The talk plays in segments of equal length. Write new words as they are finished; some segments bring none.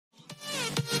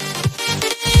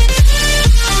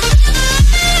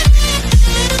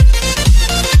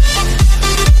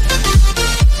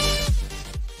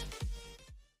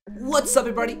What's up,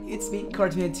 everybody? It's me,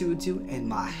 Cartoon222, and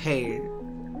my hair.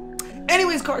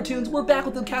 Anyways, cartoons, we're back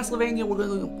with the Castlevania. We're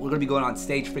gonna be going on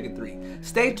stage freaking 3.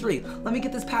 Stage 3. Let me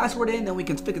get this password in, then we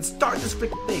can freaking start this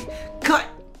freaking thing. Cut.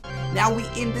 Now we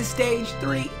in this stage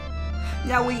 3.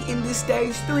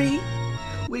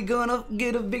 We're gonna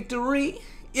get a victory.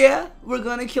 Yeah, we're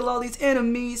gonna kill all these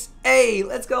enemies. Hey,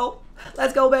 let's go.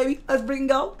 Let's go, baby. Let's freaking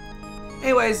go.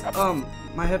 Anyways,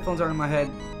 my headphones are in my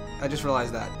head. I just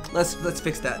realized that. Let's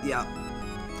fix that. Yeah.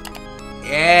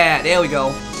 Yeah, there we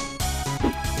go.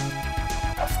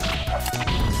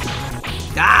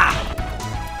 Die!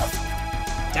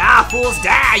 Die, fools,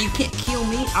 die! You can't kill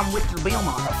me. I'm Richard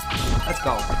Belmont. Let's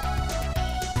go.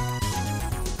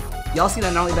 Y'all see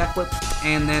that gnarly backflip?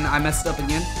 And then I messed it up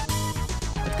again.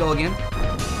 Let's go again.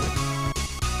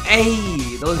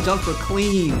 Hey, those jumps were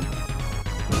clean.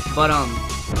 But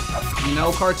you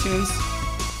know, cartoons,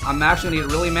 I'm actually gonna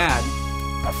get really mad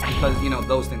because, you know,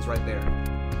 those things right there.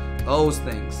 Those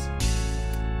things.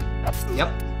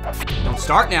 Yep. Don't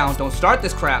start now. Don't start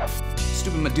this crap.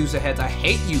 Stupid Medusa heads. I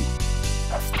hate you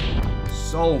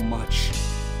so much.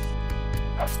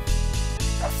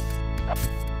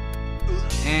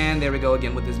 And there we go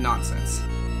again with this nonsense.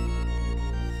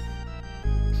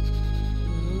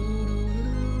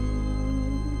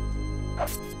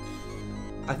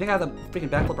 I think I have the freaking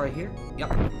backflip right here. Yep.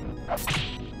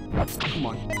 Come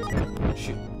on.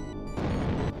 Shoot.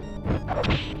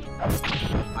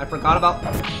 I forgot about...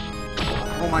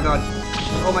 Oh my god.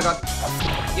 Oh my god.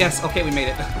 Yes, okay, we made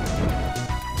it.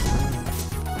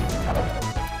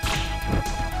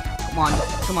 Come on.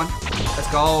 Come on. Let's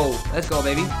go. Let's go,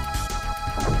 baby.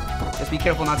 Just be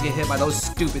careful not to get hit by those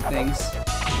stupid things.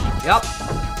 Yep.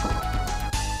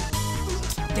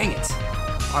 Dang it.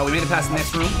 Alright, we made it past the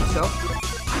next room. Let's go.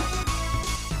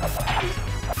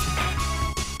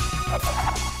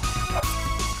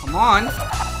 Come on.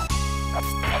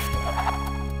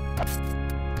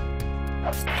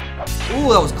 Ooh,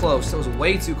 that was close. That was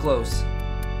way too close.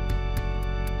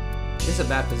 This is a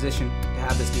bad position to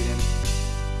have this dude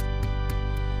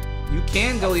in. You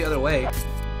can go the other way.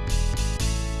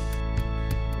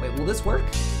 Wait, will this work?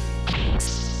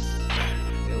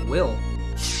 It will.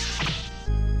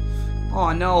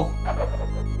 Oh no.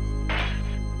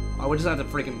 Oh, we're just gonna have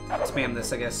to freaking spam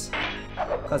this, I guess.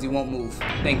 Because he won't move.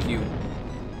 Thank you.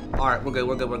 Alright, we're good,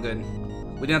 we're good, we're good.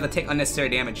 We didn't have to take unnecessary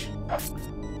damage.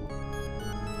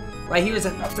 Right here is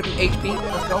a freaking HP.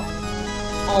 Let's go.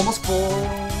 Almost full.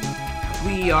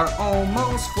 We are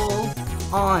almost full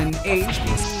on HP.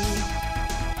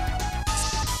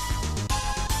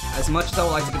 As much as I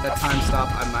would like to get that time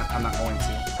stop, I'm not going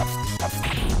to.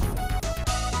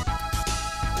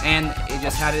 And it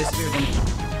just had it disappear.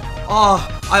 Oh,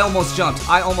 I almost jumped.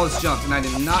 I almost jumped, and I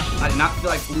did not feel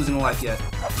like losing a life yet.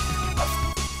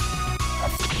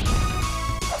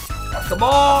 Come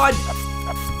on!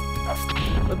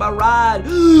 With my ride.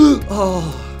 Oh.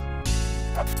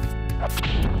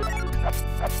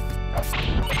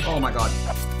 Oh my god.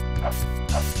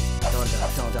 Don't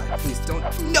die. Don't die. Please don't.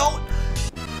 No!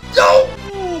 No!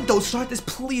 Don't start this.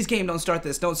 Please, game. Don't start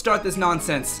this. Don't start this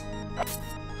nonsense.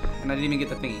 And I didn't even get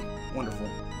the thingy. Wonderful.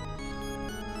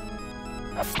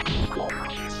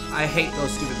 I hate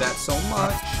those stupid bats so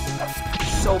much.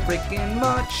 So freaking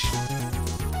much.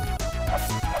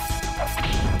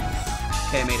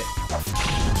 Okay, I made it. Okay,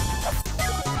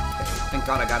 thank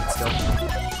God I got it still.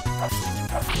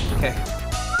 Okay.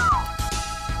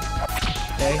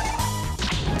 Okay.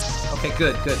 Okay,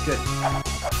 good, good, good.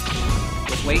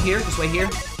 Just wait here, just wait here.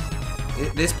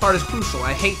 This part is crucial.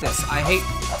 I hate this. I hate...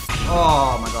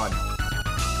 Oh my god.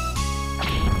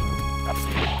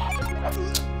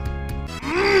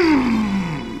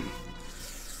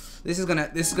 This is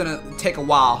gonna take a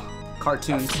while.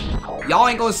 Cartoons. Y'all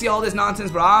ain't gonna see all this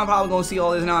nonsense, but I'm probably gonna see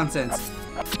all this nonsense.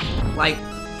 Like,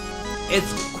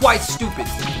 it's quite stupid.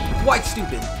 Quite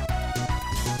stupid.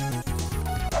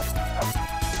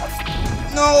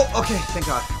 No! Okay, thank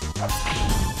God.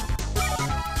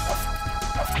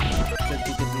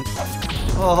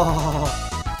 Oh.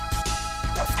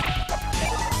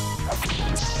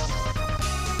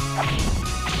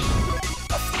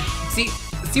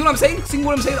 See what I'm saying? See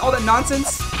what I'm saying? All that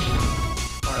nonsense?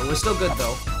 Alright, we're still good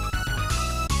though.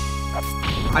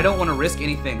 I don't want to risk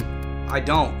anything. I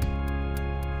don't.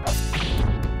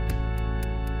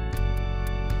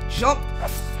 Jump!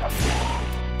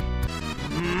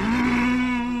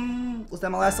 Was that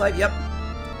my last slide? Yep.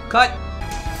 Cut!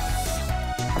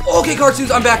 Okay,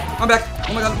 cartoons, I'm back! I'm back!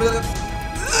 Oh my god, oh my god.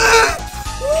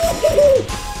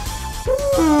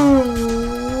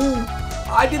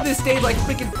 I did this stage like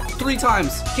freaking 3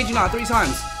 times. Kid you not, 3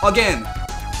 times. Again.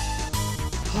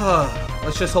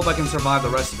 Let's just hope I can survive the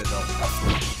rest of it, though.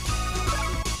 Okay.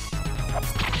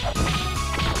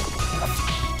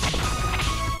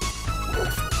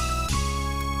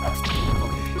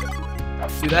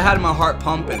 Dude, that had my heart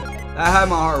pumping. That had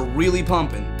my heart really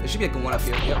pumping. There should be like a one up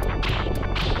here. Yep.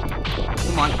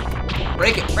 Come on.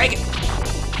 Break it. Break it.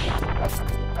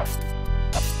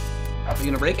 Are you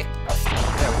gonna break it?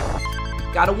 There we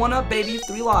go. Got a one up, baby.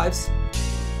 3 lives.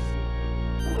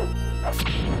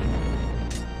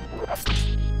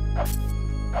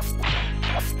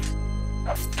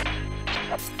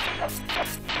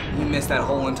 You missed that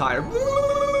whole entire.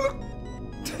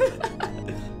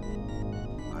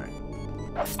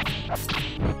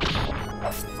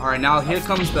 Alright, now here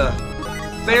comes the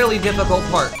fairly difficult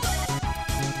part,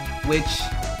 which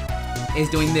is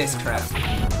doing this crap.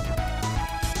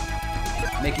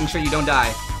 Making sure you don't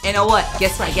die. And know what?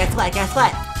 Guess what? Guess what? Guess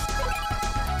what?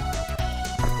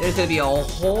 There's gonna be a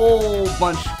whole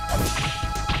bunch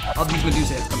of these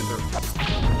Medusa heads coming through.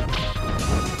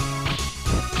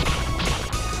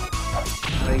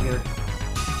 Right here.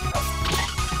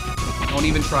 Don't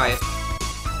even try it.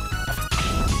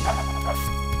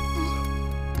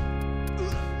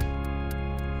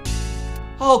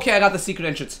 Okay, I got the secret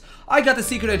entrance. I got the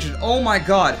secret entrance. Oh my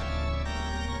god.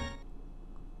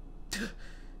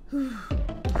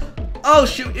 Oh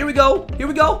shoot, here we go. Here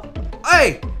we go.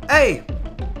 Hey, hey,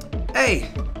 hey,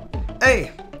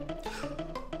 hey.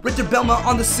 Richard Belmont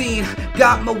on the scene.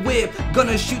 Got my whip.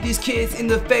 Gonna shoot these kids in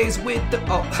the face with the.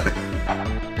 Oh.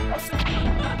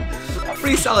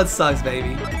 Free solid sucks,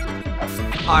 baby.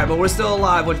 Alright, but we're still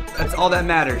alive, which that's all that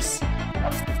matters.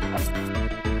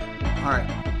 Alright.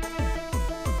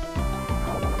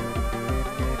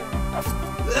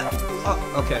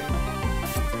 Okay.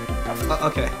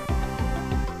 Okay.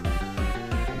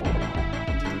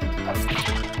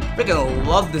 Freaking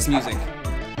love this music.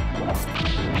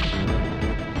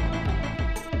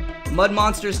 Mud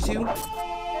monsters too.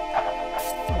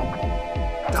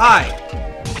 Die.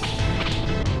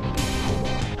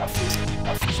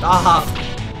 Stop.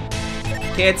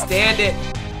 Can't stand it.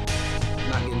 I'm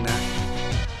not getting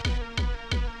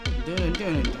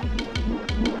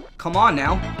that. Come on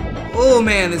now. Oh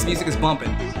man, this music is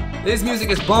bumping. This music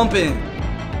is bumping.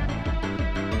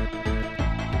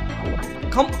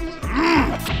 Come.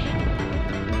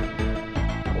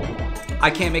 I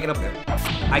can't make it up there.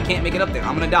 I can't make it up there.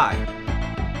 I'm gonna die.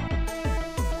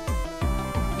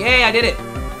 Yay, I did it.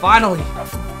 Finally.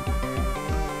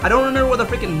 I don't remember where the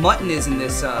freaking mutton is in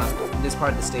this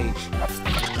part of the stage.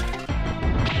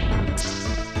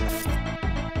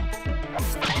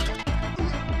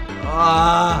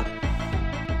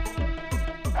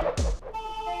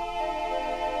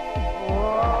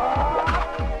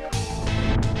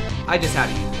 I just had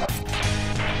to use it.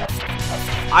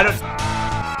 I don't.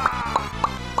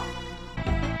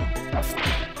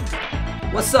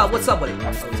 What's up? What's up with it?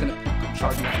 Oh, he's gonna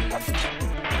charge me.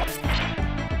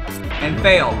 And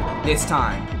fail this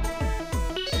time.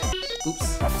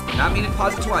 Oops. Did not mean to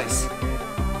pause it twice.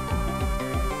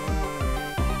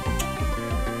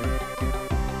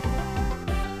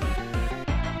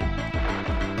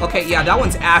 Okay, yeah, that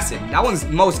one's acid. That one's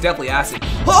most definitely acid.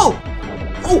 Oh!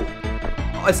 Oh!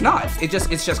 Oh, it's not.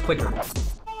 It's just quicker.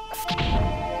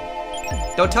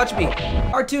 Don't touch me.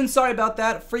 Cartoon, sorry about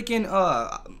that. Freaking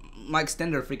my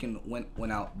extender freaking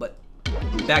went out, but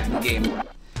back to the game.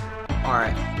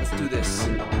 Alright, let's do this.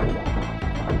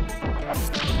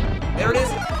 There it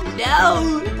is.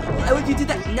 No! Why would you do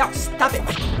that? No, stop it.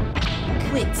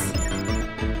 Quit.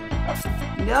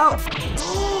 No.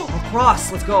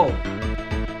 Across, let's go.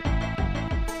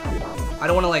 I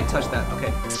don't want to like touch that.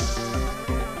 Okay.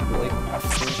 Really?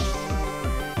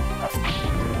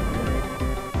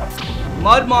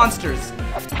 Mud monsters.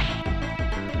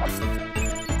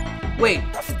 Wait.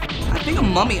 I think a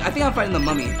mummy. I think I'm fighting the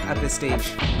mummy at this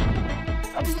stage.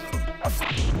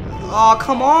 Oh,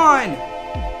 come on!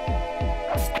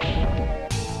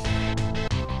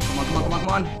 Come on, come on, come on, come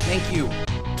on. Thank you.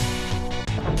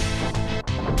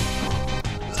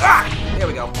 Ah! There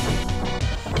we go.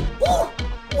 Ooh!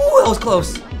 Ooh, that was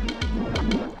close.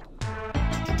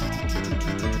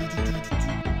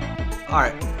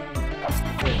 Alright.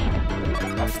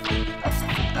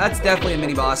 That's definitely a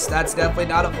mini-boss. That's definitely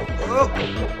not a... Oh!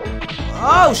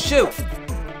 Oh, shoot!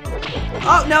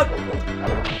 Oh, no!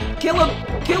 Kill him!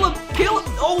 Kill him! Kill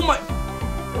him! Oh, my...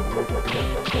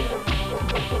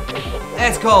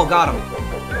 Let's go! Got him.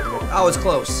 That was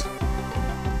close.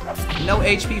 No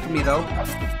HP for me, though.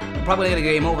 I'm probably gonna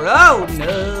get game over. Oh,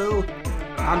 no!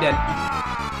 I'm dead.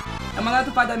 Am I gonna have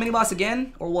to fight that mini-boss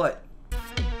again? Or what?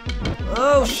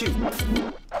 Oh, shoot.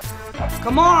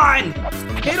 Come on!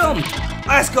 Hit him!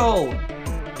 Let's go!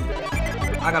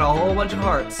 I got a whole bunch of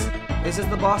hearts. Is this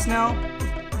the boss now?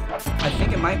 I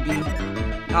think it might be.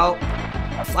 No.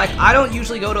 Like, I don't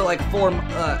usually go to, like, 4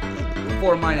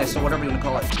 minus, or whatever you want to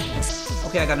call it.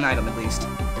 Okay, I got an item, at least.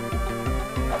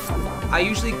 I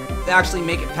usually actually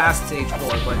make it past stage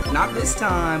 4, but not this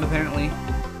time, apparently.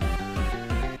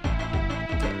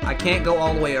 Okay, I can't go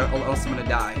all the way or else I'm gonna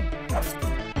die.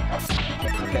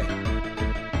 Okay.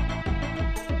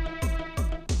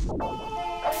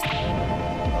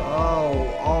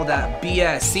 Oh, all that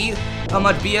BS. See how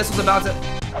much BS was about to...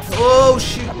 Oh,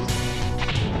 shoot.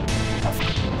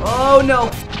 Oh, no.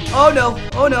 Oh, no.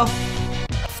 Oh, no.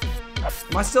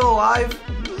 Am I still alive?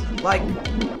 Like,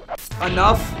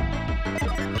 enough?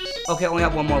 Okay, I only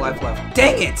have 1 more life left.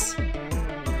 Dang it!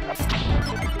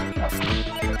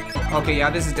 Okay, yeah,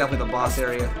 this is definitely the boss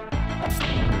area.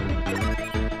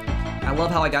 I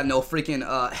love how I got no freaking,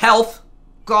 health.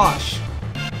 Gosh.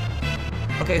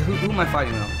 Okay, who am I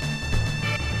fighting though?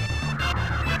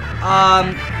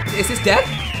 Is this death?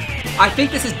 I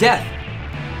think this is death.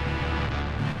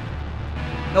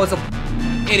 No,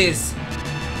 it is.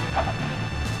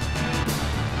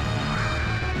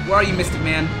 Where are you, Mystic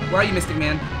Man? Where are you, Mystic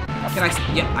Man? Can I?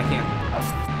 Yep, I can.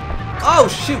 Oh,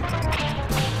 shoot.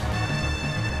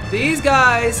 These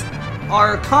guys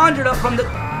are conjured up from the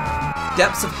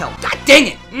depths of hell. God dang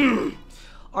it!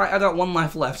 Alright, I got 1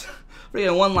 life left. We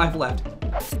got 1 life left.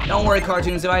 Don't worry,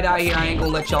 cartoons. If I die here, I ain't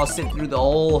gonna let y'all sit through the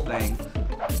whole thing.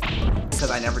 Because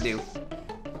I never do.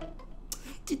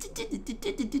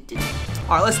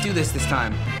 Alright, let's do this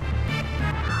time.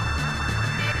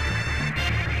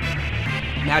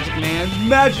 Magic Man.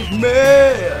 Magic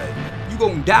Man! You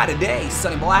gonna die today,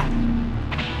 sonny boy.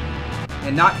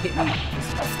 And not hit me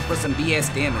for some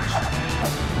BS damage.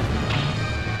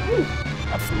 Whew.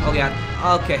 Oh yeah,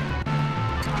 okay.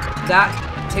 That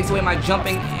takes away my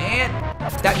jumping, and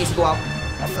that needs to go out.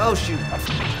 Oh shoot.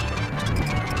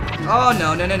 Oh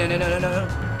no, no, no, no, no, no, no, no.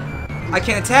 I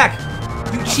can't attack.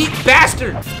 You cheap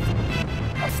bastard!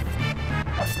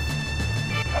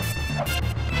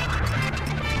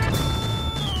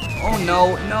 Oh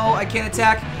no, no, I can't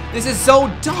attack. This is so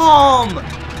dumb!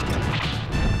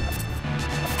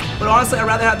 But honestly, I'd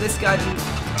rather have this guy than...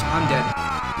 I'm dead.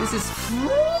 This is...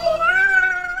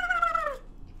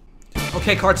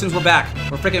 Okay, cartoons, we're back.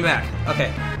 We're freaking back.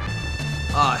 Okay.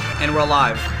 And we're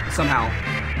alive. Somehow.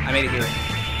 I made it here.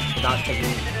 Without taking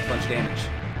a bunch of damage.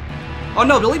 Oh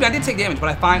no, believe me, I did take damage, but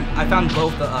I found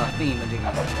both the theme and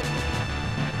jiggies.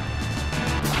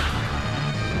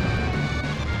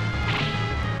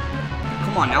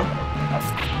 Come on now.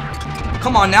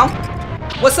 Come on now.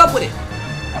 What's up with it?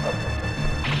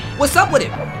 What's up with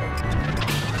it?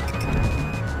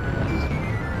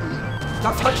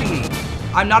 Stop touching me.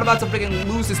 I'm not about to freaking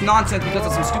lose this nonsense because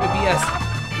of some stupid BS.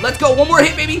 Let's go. 1 more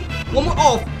hit, baby. 1 more.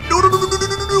 Oh. No, no, no, no, no, no,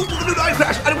 no, no. I didn't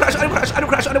crash. I didn't crash. I didn't crash. I didn't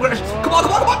crash. I didn't crash. Come on,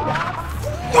 come on, come on.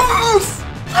 Yes!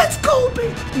 Let's go,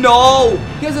 baby. No.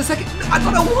 He has a second. I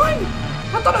thought I won.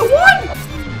 I thought I won.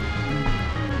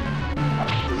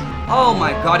 Oh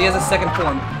my god, he has a second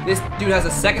form. This dude has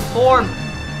a second form.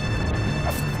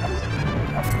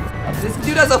 This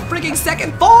dude has a freaking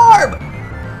second form!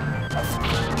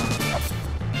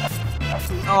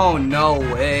 Oh, no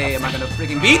way am I gonna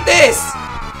freaking beat this!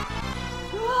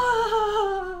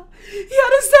 Ah, he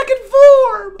had a second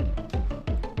form!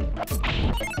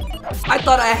 I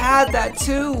thought I had that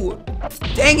too!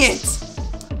 Dang it!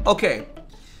 Okay.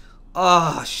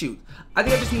 Ah, shoot. I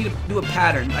think I just need to do a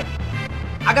pattern. Like,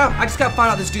 I just gotta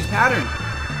find out this dude's pattern.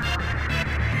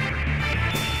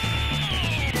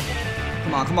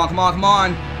 Come on, come on, come on, come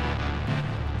on.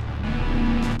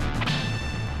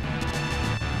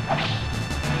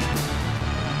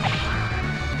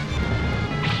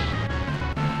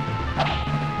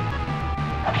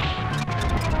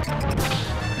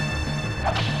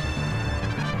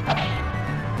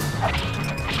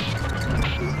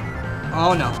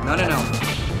 Oh no, no, no, no.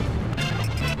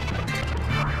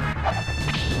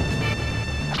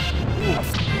 Ooh.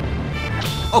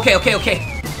 Okay, okay, okay.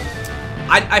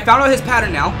 I found out his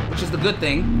pattern now, which is the good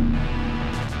thing.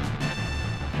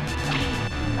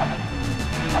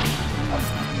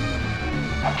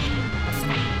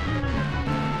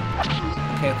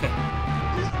 Okay, okay.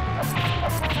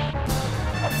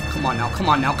 Come on now, come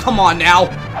on now, come on now!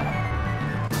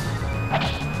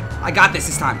 I got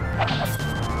this time.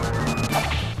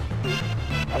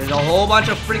 There's a whole bunch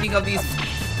of freaking of these.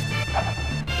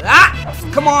 Ah!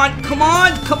 Come on, come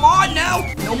on, come on now!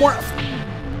 No more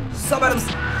sub-items.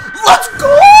 Let's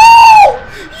go!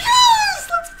 Yes!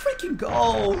 Let's freaking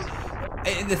go!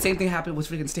 And the same thing happened with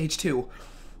freaking stage 2.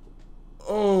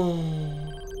 Oh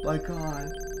my god.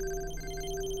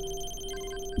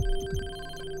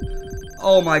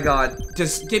 Oh my god.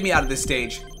 Just get me out of this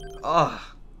stage. Ugh.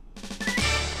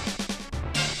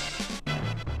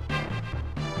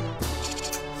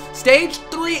 Stage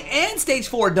 3 and stage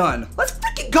 4 done. Let's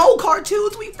freaking go,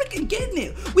 cartoons. We freaking getting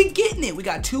it. We getting it. We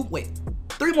got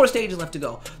 3 more stages left to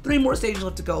go. 3 more stages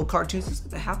left to go. Cartoons, this is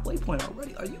the halfway point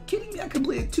already. Are you kidding me? I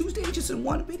completed 2 stages in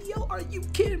 1 video. Are you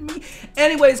kidding me?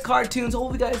 Anyways, cartoons,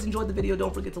 hope you guys enjoyed the video.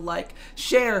 Don't forget to like,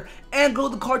 share, and grow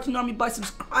the Cartoon Army by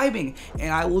subscribing.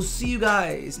 And I will see you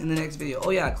guys in the next video.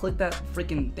 Oh yeah, click that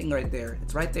freaking thing right there.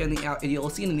 It's right there in the out. You'll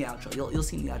see it in the outro. You'll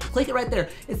see it in the outro. Click it right there.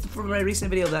 It's from my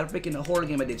recent video, that freaking horror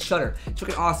game I did, Shudder. It's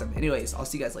freaking awesome. Anyways, I'll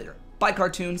see you guys later. Bye,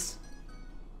 cartoons.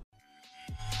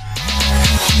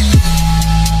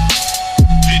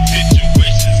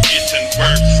 Situations getting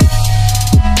worse.